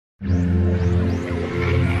I'm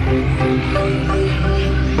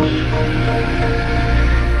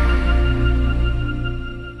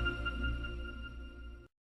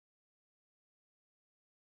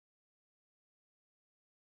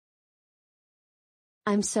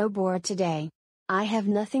so bored today. I have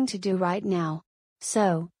nothing to do right now.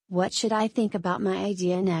 So, what should I think about my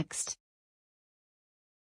idea next?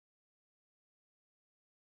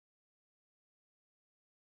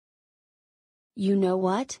 You know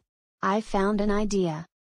what? I found an idea.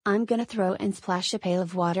 I'm gonna throw and splash a pail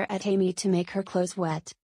of water at Amy to make her clothes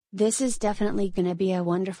wet. This is definitely gonna be a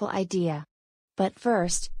wonderful idea. But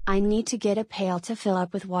first, I need to get a pail to fill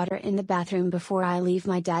up with water in the bathroom before I leave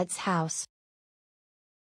my dad's house.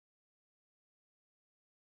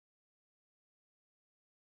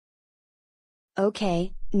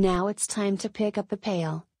 Okay, now it's time to pick up a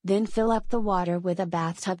pail, then fill up the water with a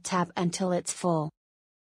bathtub tap until it's full.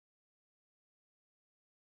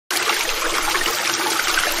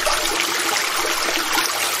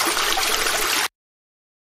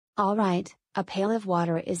 Alright, a pail of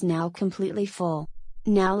water is now completely full.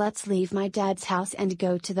 Now let's leave my dad's house and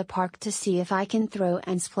go to the park to see if I can throw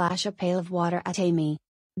and splash a pail of water at Amy.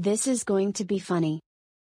 This is going to be funny.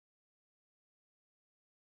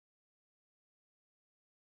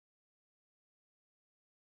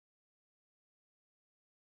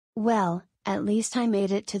 Well, at least I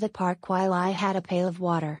made it to the park while I had a pail of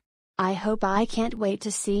water. I hope I can't wait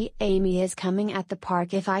to see Amy is coming at the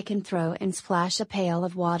park if I can throw and splash a pail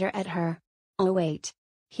of water at her. Oh wait.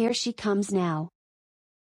 Here she comes now.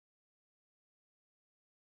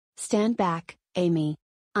 Stand back, Amy.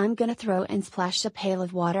 I'm gonna throw and splash a pail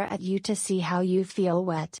of water at you to see how you feel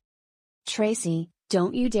wet. Tracey,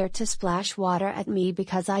 don't you dare to splash water at me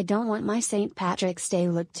because I don't want my St. Patrick's Day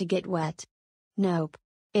look to get wet. Nope.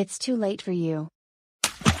 It's too late for you.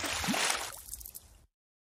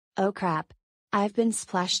 Oh crap. I've been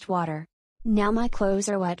splashed water. Now my clothes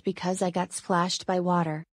are wet because I got splashed by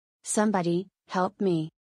water. Somebody, help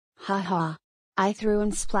me. Haha. I threw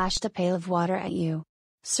and splashed a pail of water at you.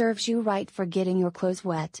 Serves you right for getting your clothes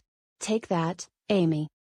wet. Take that, Amy.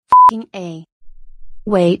 F***ing A.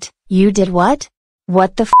 Wait, you did what?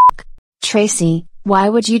 What the f***? Tracey, why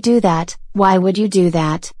would you do that? Why would you do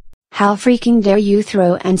that? How freaking dare you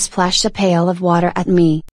throw and splash a pail of water at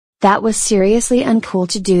me? That was seriously uncool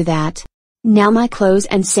to do that. Now my clothes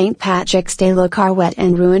and St. Patrick's Day look are wet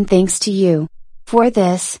and ruined thanks to you. For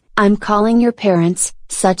this, I'm calling your parents,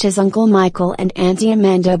 such as Uncle Michael and Auntie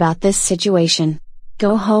Amanda, about this situation.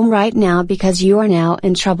 Go home right now because you are now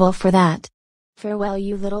in trouble for that. Farewell,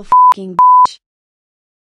 you little f***ing bitch.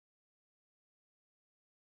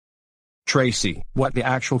 Tracey, what the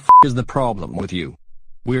actual f*** is the problem with you?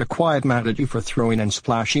 We're quite mad at you for throwing and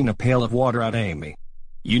splashing a pail of water at Amy.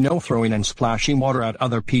 You know throwing and splashing water at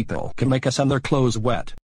other people can make us and their clothes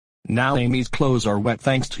wet. Now Amy's clothes are wet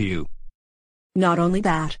thanks to you. Not only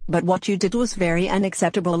that, but what you did was very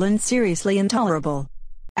unacceptable and seriously intolerable.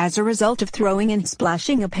 As a result of throwing and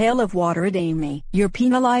splashing a pail of water at Amy, your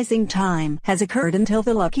penalizing time has occurred until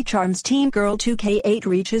the Lucky Charms Teen Girl 2K8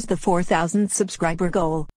 reaches the 4,000 subscriber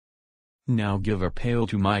goal. Now give a pail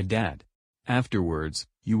to my dad. Afterwards,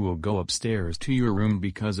 you will go upstairs to your room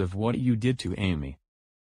because of what you did to Amy.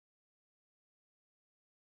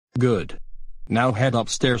 Good. Now head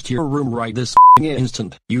upstairs to your room right this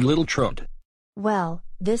instant, you little trud. Well,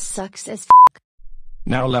 this sucks as f***.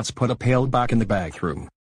 Now let's put a pail back in the bathroom.